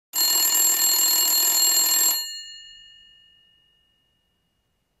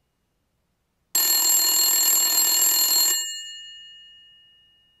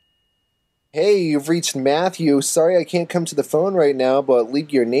Hey, you've reached Matthew. Sorry I can't come to the phone right now, but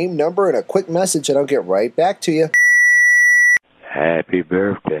leave your name, number, and a quick message and I'll get right back to you. Happy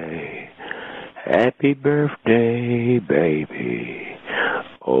birthday. Happy birthday, baby.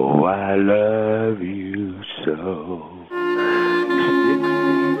 Oh, I love you so.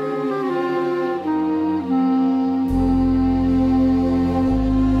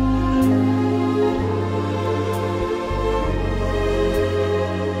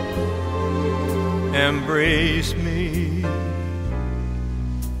 Embrace me,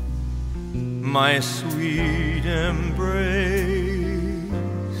 my sweet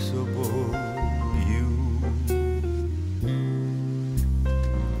embraceable you.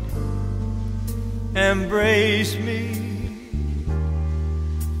 Embrace me,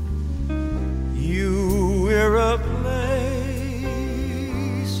 you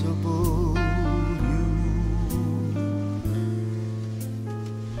irreplaceable you.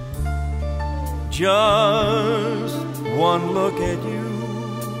 Just one look at you,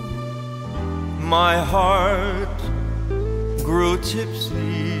 my heart grew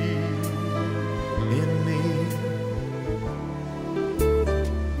tipsy in me.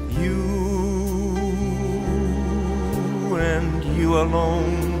 You and you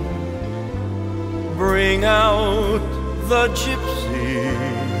alone bring out the gypsy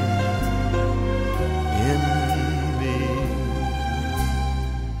in me.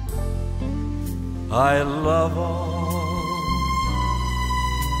 I love all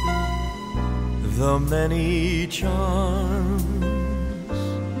the many charms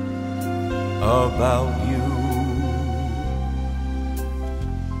about you.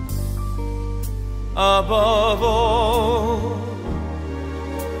 Above all,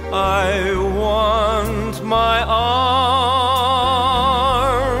 I want my arms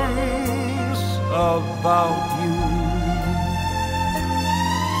about you.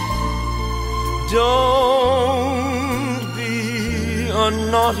 Don't be a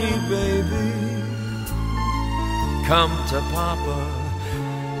naughty baby. Come to Papa,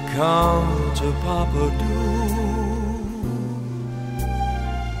 come to Papa, do.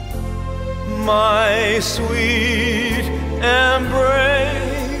 My sweet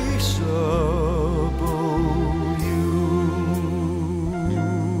embraceable you.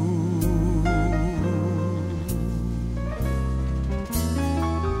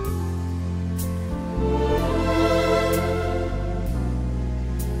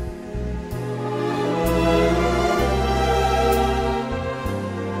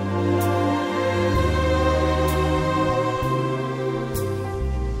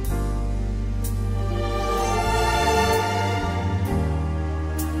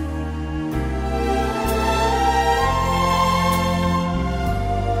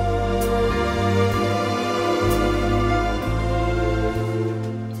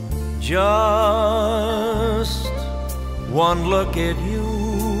 Just one look at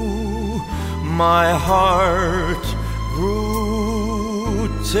you, my heart grew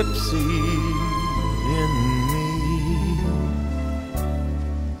tipsy in me.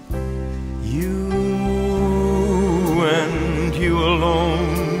 You and you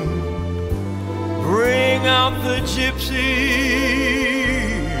alone bring out the gypsy.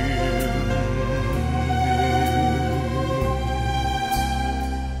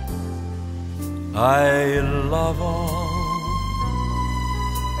 I love all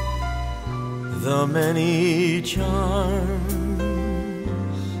the many charms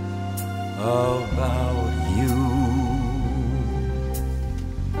about you.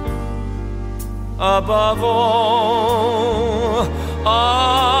 Above all, I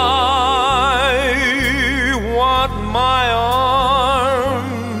want my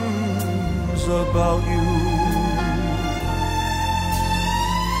arms about you.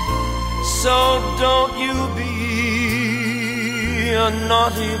 So don't you be a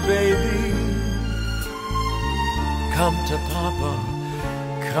naughty baby. Come to Papa,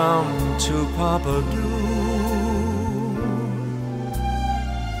 come to Papa, do.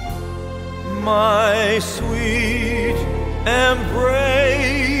 My sweet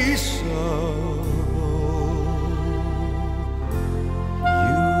embrace.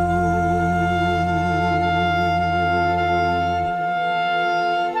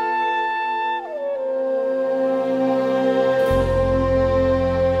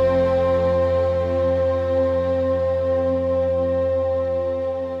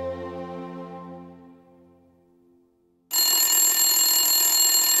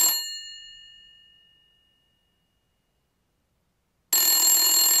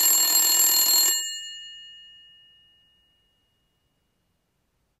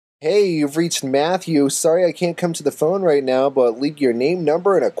 Hey, you've reached Matthew. Sorry I can't come to the phone right now, but leave your name,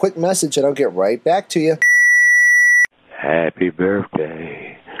 number, and a quick message and I'll get right back to you. Happy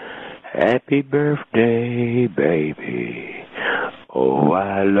birthday. Happy birthday, baby. Oh,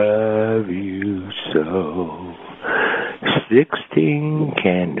 I love you so. 16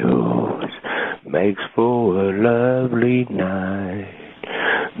 candles makes for a lovely night,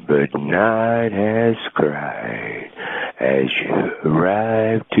 but night has cried as you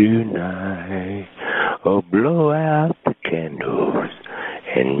arrive tonight. Oh, blow out the candles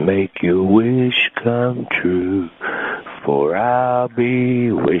and make your wish come true, for I'll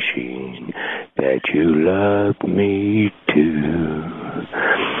be wishing that you love me too.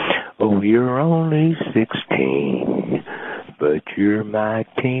 Oh, you're only 16, but you're my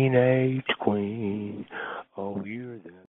teenage queen.